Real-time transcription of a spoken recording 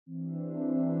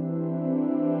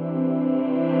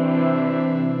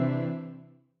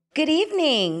Good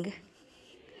evening.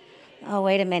 Oh,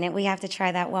 wait a minute. We have to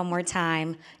try that one more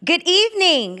time. Good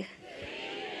evening.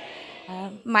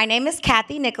 My name is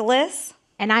Cathie Nicolas.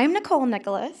 And I'm Nicole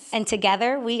Nicolas. And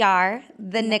together we are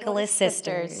the Nicolas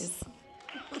Sisters.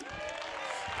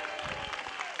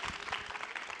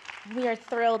 We are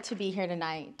thrilled to be here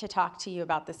tonight to talk to you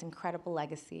about this incredible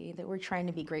legacy that we're trying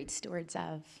to be great stewards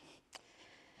of.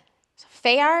 So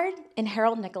Fayard and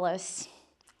Harold Nicolas,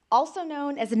 also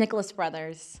known as the Nicolas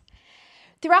brothers.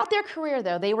 Throughout their career,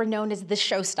 though, they were known as the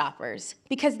showstoppers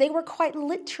because they were quite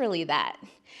literally that,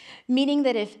 meaning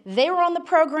that if they were on the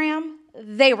program,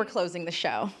 they were closing the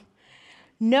show.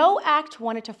 No act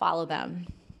wanted to follow them.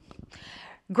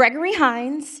 Gregory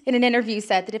Hines, in an interview,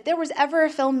 said that if there was ever a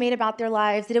film made about their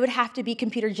lives, that it would have to be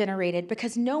computer-generated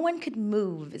because no one could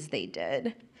move as they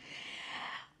did.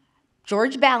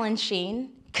 George Balanchine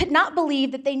could not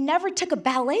believe that they never took a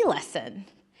ballet lesson.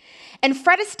 And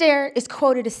Fred Astaire is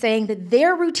quoted as saying that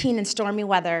their routine in stormy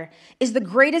weather is the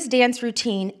greatest dance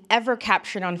routine ever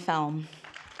captured on film.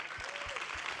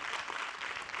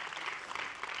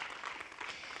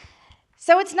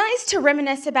 So it's nice to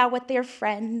reminisce about what their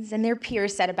friends and their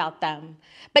peers said about them.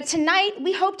 But tonight,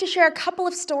 we hope to share a couple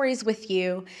of stories with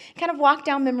you, kind of walk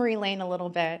down memory lane a little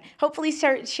bit, hopefully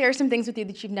share some things with you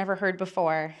that you've never heard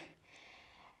before,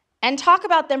 and talk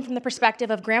about them from the perspective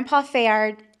of Grandpa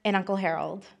Fayard and Uncle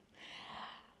Harold.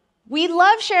 We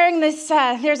love sharing this.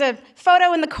 There's a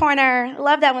photo in the corner.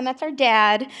 Love that one. That's our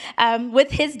dad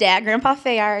with his dad, Grandpa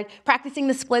Fayard, practicing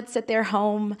the splits at their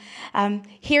home.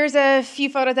 Here's a few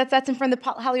photos. That's in front of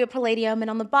the Hollywood Palladium. And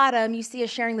on the bottom, you see us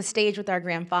sharing the stage with our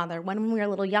grandfather, one when we were a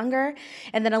little younger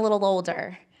and then a little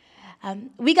older.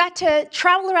 We got to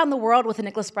travel around the world with the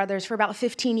Nicolas brothers for about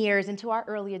 15 years into our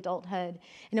early adulthood.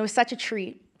 And it was such a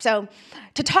treat. So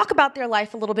to talk about their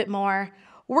life a little bit more,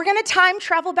 we're going to time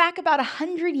travel back about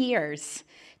 100 years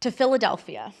to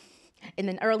Philadelphia in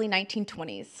the early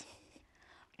 1920s.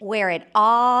 Where it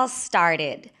all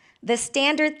started, the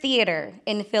Standard Theater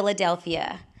in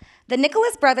Philadelphia. The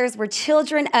Nicolas brothers were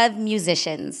children of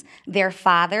musicians. Their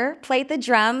father played the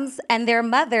drums and their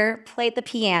mother played the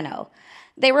piano.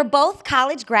 They were both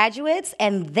college graduates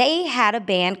and they had a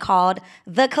band called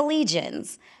the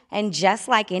Collegians. And just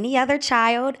like any other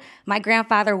child, my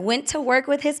grandfather went to work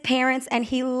with his parents and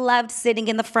he loved sitting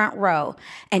in the front row.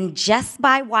 And just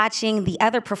by watching the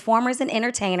other performers and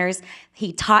entertainers,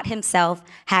 he taught himself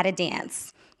how to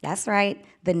dance. That's right,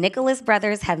 the Nicolas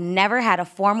brothers have never had a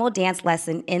formal dance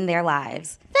lesson in their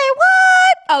lives. Say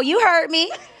what? Oh, you heard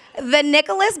me. The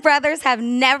Nicolas brothers have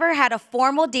never had a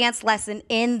formal dance lesson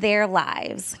in their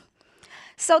lives.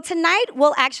 So tonight,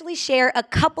 we'll actually share a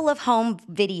couple of home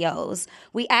videos.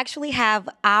 We actually have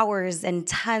hours and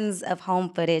tons of home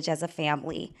footage as a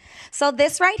family. So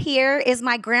this right here is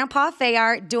my Grandpa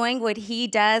Fayard doing what he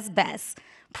does best,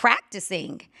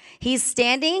 practicing. He's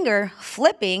standing or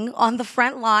flipping on the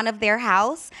front lawn of their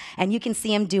house, and you can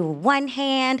see him do one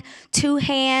hand, two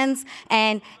hands,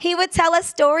 and he would tell us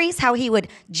stories how he would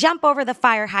jump over the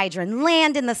fire hydrant,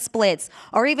 land in the splits,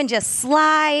 or even just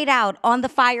slide out on the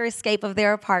fire escape of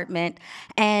their apartment.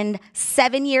 And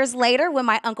 7 years later, when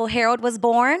my Uncle Harold was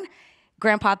born,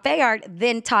 Grandpa Fayard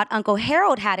then taught Uncle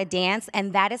Harold how to dance,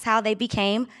 and that is how they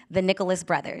became the Nicolas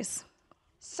brothers.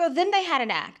 So then they had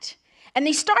an act. And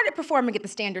they started performing at the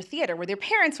Standard Theater where their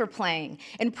parents were playing.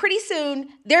 And pretty soon,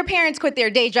 their parents quit their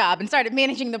day job and started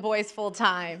managing the boys full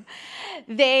time.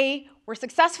 They were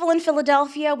successful in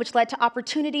Philadelphia, which led to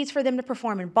opportunities for them to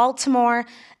perform in Baltimore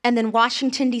and then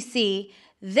Washington, D.C.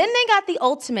 Then they got the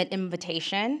ultimate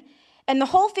invitation, and the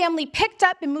whole family picked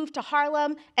up and moved to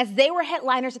Harlem as they were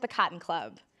headliners at the Cotton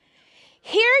Club.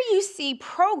 Here you see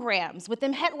programs with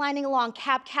them headlining along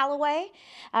Cab Calloway.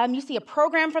 You see a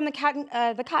program from the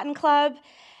Cotton Club.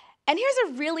 And here's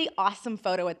a really awesome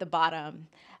photo at the bottom.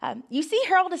 You see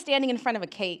Harold is standing in front of a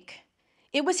cake.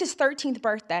 It was his 13th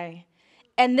birthday.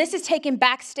 And this is taken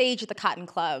backstage at the Cotton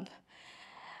Club.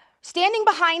 Standing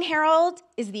behind Harold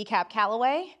is the Cab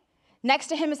Calloway. Next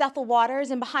to him is Ethel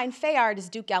Waters, and behind Fayard is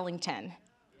Duke Ellington.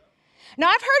 Now,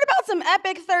 I've heard about some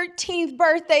epic 13th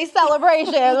birthday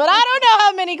celebrations, but I don't know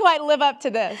how many quite live up to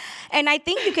this. And I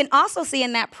think you can also see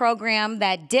in that program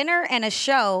that dinner and a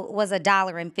show was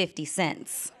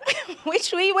 $1.50.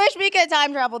 Which we wish we could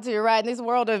time travel to, right, in this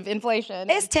world of inflation.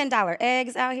 It's $10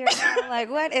 eggs out here. Like,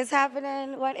 what is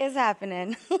happening? What is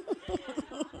happening?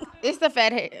 It's the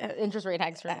Fed interest rate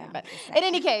hikes for me. But in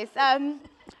any case,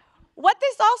 what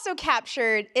this also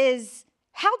captured is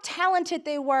how talented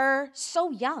they were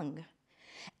so young,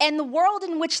 and the world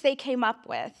in which they came up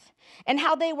with. and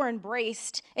how they were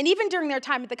embraced. And even during their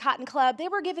time at the Cotton Club, they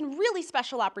were given really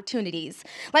special opportunities,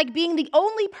 like being the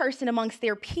only person amongst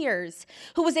their peers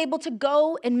who was able to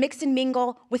go and mix and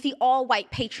mingle with the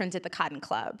all-white patrons at the Cotton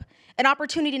Club, an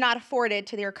opportunity not afforded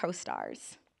to their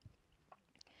co-stars.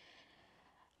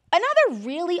 Another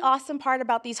really awesome part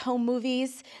about these home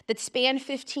movies that span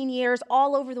 15 years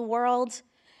all over the world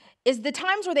is the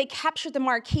times where they captured the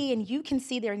marquee and you can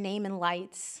see their name in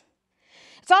lights.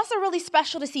 It's also really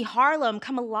special to see Harlem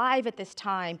come alive at this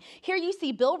time. Here you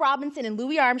see Bill Robinson and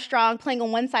Louis Armstrong playing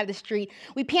on one side of the street.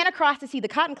 We pan across to see the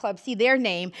Cotton Club, see their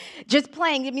name, just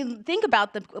playing. I mean, think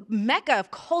about the mecca of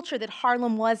culture that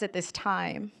Harlem was at this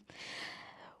time.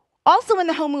 Also in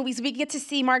the home movies, we get to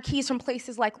see marquees from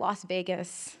places like Las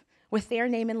Vegas with their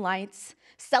name in lights,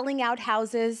 selling out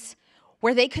houses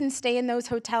where they couldn't stay in those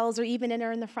hotels or even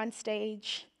enter in the front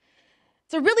stage.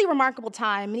 It's a really remarkable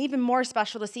time, and even more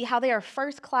special to see how they are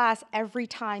first class every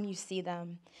time you see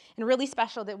them. And really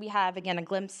special that we have, again, a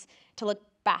glimpse to look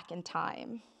back in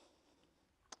time.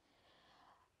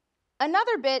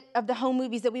 Another bit of the home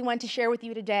movies that we want to share with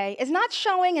you today is not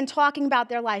showing and talking about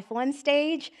their life on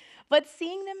stage, but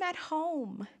seeing them at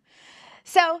home.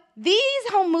 So these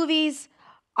home movies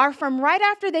are from right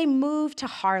after they moved to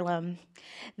Harlem.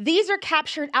 These are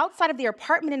captured outside of their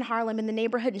apartment in Harlem in the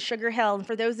neighborhood in Sugar Hill. And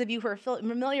for those of you who are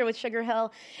familiar with Sugar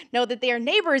Hill, know that their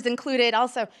neighbors included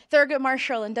also Thurgood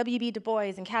Marshall and W.B. Du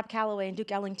Bois and Cab Calloway and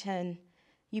Duke Ellington,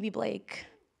 U.B. Blake.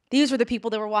 These were the people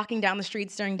that were walking down the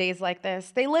streets during days like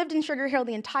this. They lived in Sugar Hill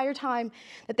the entire time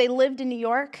that they lived in New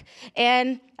York.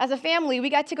 And as a family, we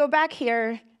got to go back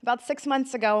here about 6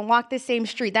 months ago and walk this same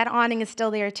street. That awning is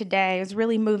still there today. It was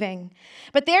really moving.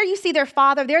 But there you see their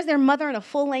father. There's their mother in a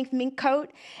full-length mink coat.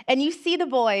 And you see the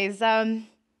boys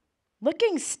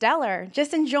looking stellar,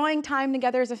 just enjoying time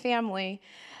together as a family.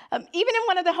 Even in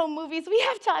one of the home movies, we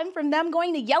have time from them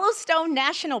going to Yellowstone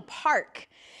National Park.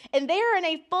 And they are in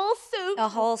a full suit. A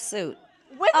whole suit.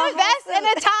 With a vest and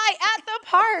a tie at the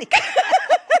park.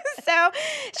 So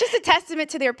it's just a testament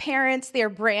to their parents, their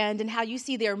brand, and how you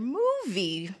see their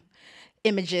movie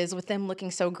images with them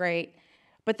looking so great.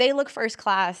 But they look first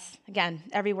class, again,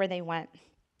 everywhere they went.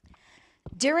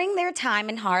 During their time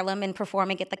in Harlem and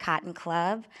performing at the Cotton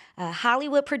Club,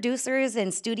 Hollywood producers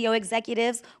and studio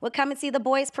executives would come and see the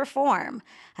boys perform.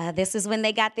 This is when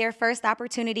they got their first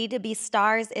opportunity to be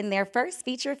stars in their first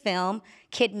feature film,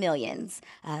 Kid Millions,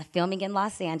 filming in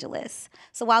Los Angeles.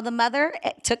 So while the mother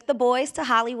took the boys to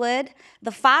Hollywood,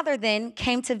 the father then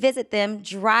came to visit them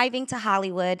driving to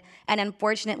Hollywood, and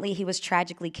unfortunately, he was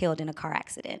tragically killed in a car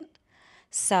accident.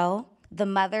 So the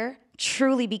mother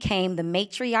truly became the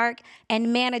matriarch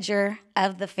and manager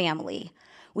of the family.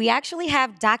 We actually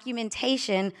have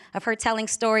documentation of her telling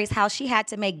stories how she had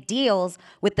to make deals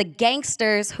with the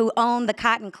gangsters who owned the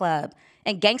Cotton Club.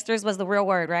 And gangsters was the real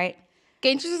word, right?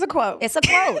 Gangsters is a quote. It's a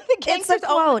quote. The gangsters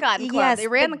owned the Cotton Club. Yes, they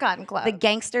ran the Cotton Club. The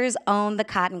gangsters owned the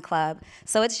Cotton Club.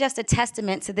 So it's just a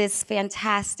testament to this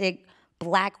fantastic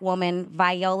Black woman,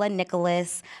 Viola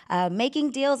Nicholas,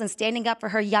 making deals and standing up for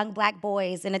her young Black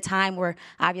boys in a time where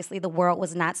obviously the world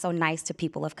was not so nice to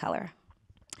people of color.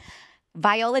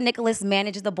 Viola Nicholas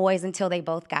managed the boys until they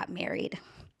both got married.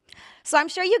 So I'm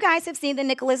sure you guys have seen the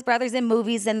Nicholas brothers in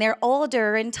movies, and they're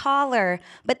older and taller,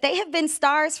 but they have been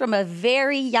stars from a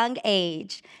very young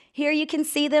age. Here you can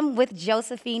see them with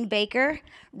Josephine Baker.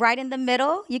 Right in the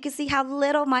middle, you can see how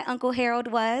little my Uncle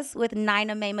Harold was with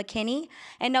Nina Mae McKinney.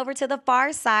 And over to the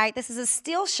far side, this is a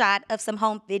still shot of some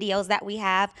home videos that we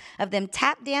have of them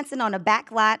tap dancing on a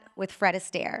back lot with Fred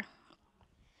Astaire.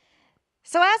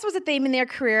 So as was a theme in their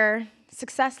career,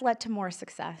 success led to more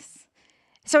success.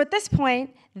 So at this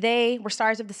point, they were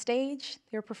stars of the stage.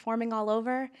 They were performing all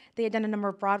over. They had done a number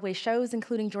of Broadway shows,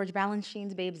 including George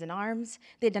Balanchine's Babes in Arms.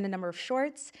 They had done a number of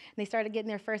shorts, and they started getting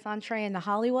their first entree into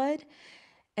Hollywood.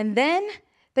 And then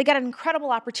they got an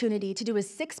incredible opportunity to do a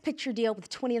 6-picture deal with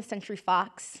 20th Century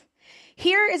Fox.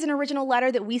 Here is an original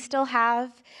letter that we still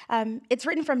have. It's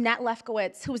written from Nat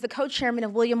Lefkowitz, who was the co-chairman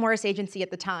of William Morris Agency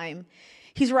at the time.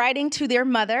 He's writing to their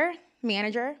mother,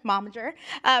 momager,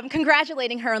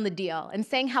 congratulating her on the deal and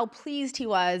saying how pleased he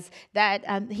was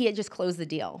that he had just closed the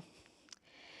deal.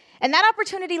 And that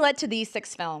opportunity led to these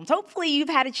 6 films. Hopefully you've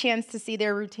had a chance to see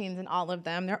their routines in all of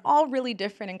them. They're all really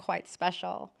different and quite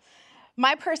special.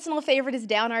 My personal favorite is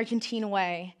Down Argentina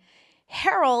Way.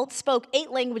 Harold spoke 8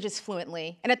 languages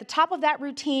fluently, and at the top of that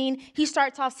routine, he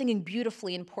starts off singing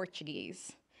beautifully in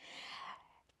Portuguese.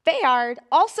 Fayard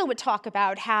also would talk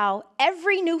about how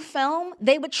every new film,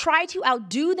 they would try to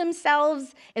outdo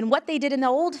themselves in what they did in the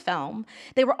old film.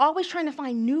 They were always trying to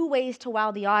find new ways to wow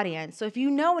the audience. So if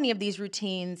you know any of these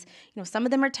routines, some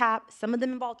of them are tap, some of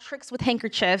them involve tricks with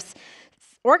handkerchiefs.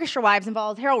 Orchestra Wives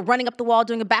involves Harold running up the wall,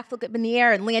 doing a backflip in the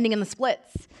air, and landing in the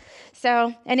splits.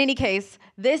 So, in any case,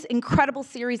 this incredible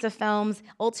series of films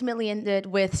ultimately ended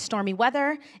with Stormy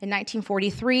Weather in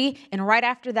 1943, and right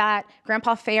after that,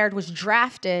 Grandpa Fayard was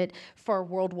drafted for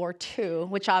World War II,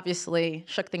 which obviously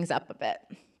shook things up a bit.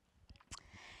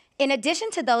 In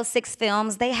addition to those 6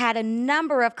 films, they had a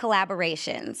number of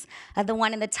collaborations. The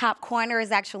one in the top corner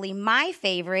is actually my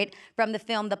favorite, from the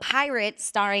film The Pirate,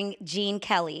 starring Gene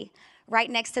Kelly. Right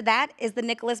next to that is the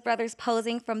Nicolas brothers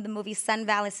posing from the movie Sun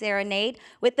Valley Serenade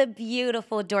with the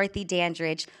beautiful Dorothy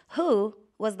Dandridge, who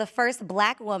was the first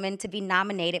Black woman to be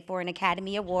nominated for an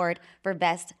Academy Award for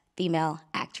Best Female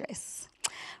Actress.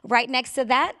 Right next to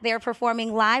that, they're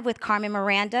performing live with Carmen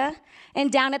Miranda.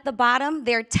 And down at the bottom,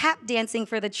 they're tap dancing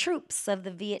for the troops of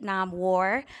the Vietnam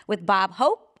War with Bob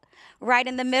Hope. Right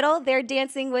in the middle, they're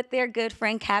dancing with their good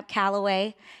friend Cab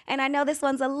Calloway. And I know this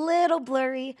one's a little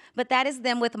blurry, but that is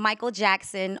them with Michael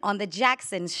Jackson on The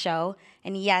Jackson Show.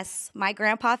 And yes, my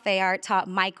grandpa Fayard taught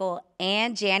Michael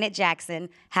and Janet Jackson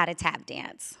how to tap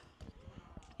dance.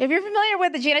 If you're familiar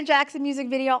with the Janet Jackson music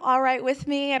video, All Right With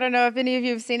Me, I don't know if any of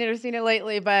you have seen it or seen it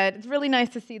lately, but it's really nice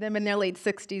to see them in their late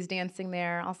 60s dancing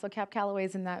there. Also, Cab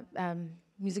Calloway's in that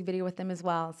music video with them as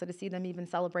well, so to see them even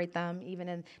celebrate them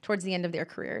even towards the end of their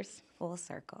careers. Full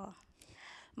circle.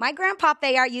 My grandpa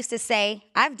Fayard used to say,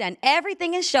 I've done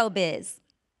everything in showbiz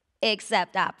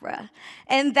except opera.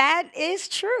 And that is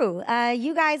true.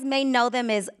 You guys may know them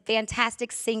as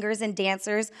fantastic singers and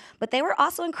dancers, but they were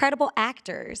also incredible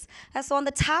actors. So on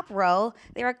the top row,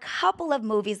 there are a couple of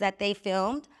movies that they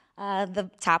filmed. The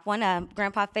top one,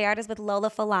 Grandpa Fayard, is with Lola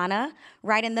Falana.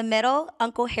 Right in the middle,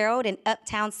 Uncle Harold in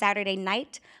Uptown Saturday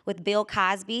Night with Bill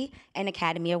Cosby and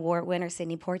Academy Award winner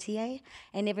Sidney Poitier.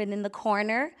 And even in the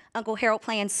corner, Uncle Harold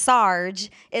playing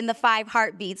Sarge in The 5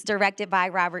 Heartbeats, directed by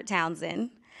Robert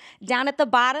Townsend. Down at the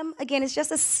bottom, again, it's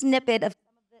just a snippet of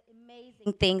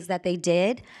amazing things that they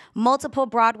did. Multiple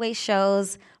Broadway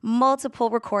shows, multiple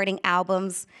recording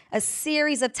albums, a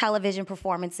series of television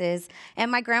performances,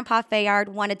 and my grandpa Fayard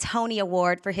won a Tony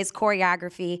Award for his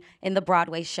choreography in the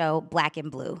Broadway show Black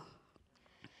and Blue.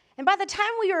 And by the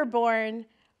time we were born,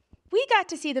 we got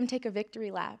to see them take a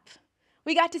victory lap.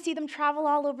 We got to see them travel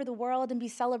all over the world and be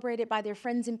celebrated by their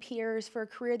friends and peers for a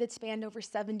career that spanned over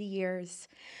 70 years.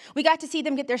 We got to see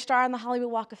them get their star on the Hollywood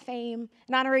Walk of Fame,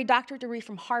 an honorary doctorate degree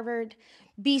from Harvard,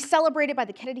 be celebrated by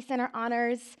the Kennedy Center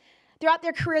Honors. Throughout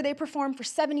their career, they performed for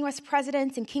 7 U.S.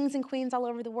 presidents and kings and queens all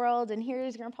over the world, and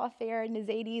here's Grandpa Fayard in his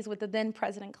 80s with the then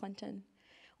President Clinton.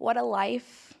 What a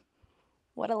life.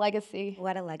 What a legacy.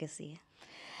 What a legacy.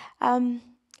 And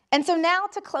so now,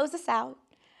 to close us out,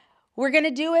 we're going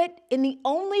to do it in the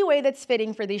only way that's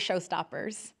fitting for these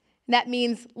showstoppers. And that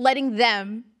means letting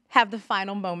them have the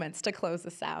final moments to close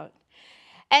us out.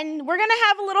 And we're going to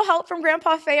have a little help from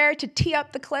Grandpa Fayard to tee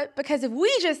up the clip, because if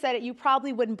we just said it, you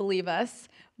probably wouldn't believe us.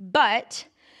 But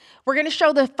we're going to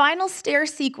show the final stair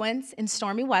sequence in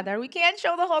Stormy Weather. We can't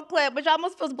show the whole clip, which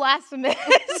almost feels blasphemous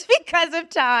because of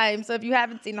time. So if you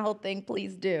haven't seen the whole thing,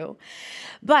 please do.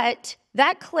 But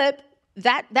that clip,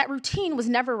 that routine was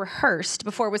never rehearsed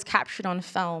before it was captured on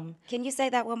film. Can you say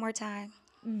that one more time?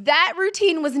 That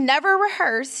routine was never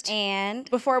rehearsed and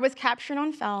before it was captured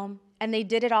on film, and they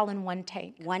did it all in one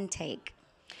take. One take.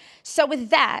 So with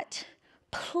that,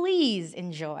 please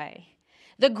enjoy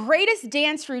the greatest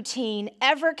dance routine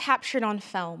ever captured on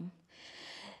film.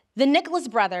 The Nicolas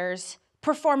brothers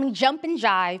performing Jump and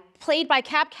Jive, played by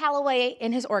Cab Calloway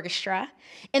and his orchestra,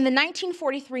 in the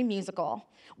 1943 musical,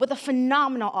 with a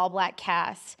phenomenal all-black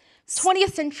cast.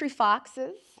 20th Century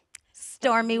Fox's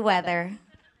Stormy Weather.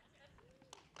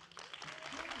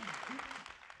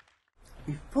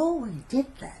 Before we did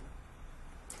that,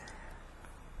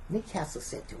 Nick Castle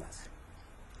said to us,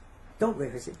 don't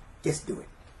rehearse it, just do it.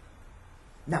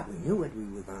 Now, we knew what we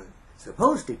were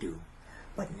supposed to do,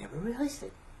 but never rehearsed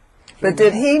it. But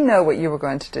did he know what you were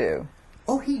going to do?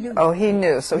 Oh, he knew. Oh, he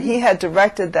knew. So he had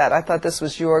directed that. I thought this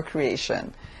was your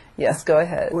creation. Yes, go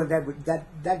ahead. Well,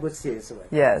 that was serious.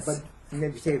 Yes. But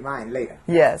maybe say mine later.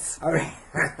 Yes. All right.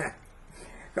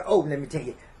 Oh, let me tell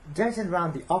you. Dancing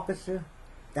around the orchestra,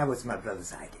 that was my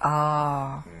brother's idea.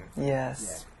 Ah,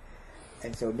 yes. Yeah.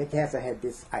 And so Nick Castle had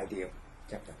this idea.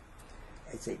 Jumped up.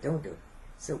 I said, don't do it.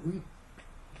 So we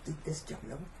did this jump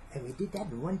number, and we did that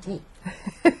in one take.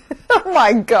 Oh,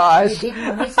 my gosh. We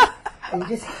didn't miss it. And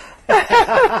just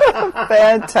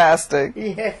fantastic.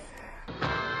 Yeah.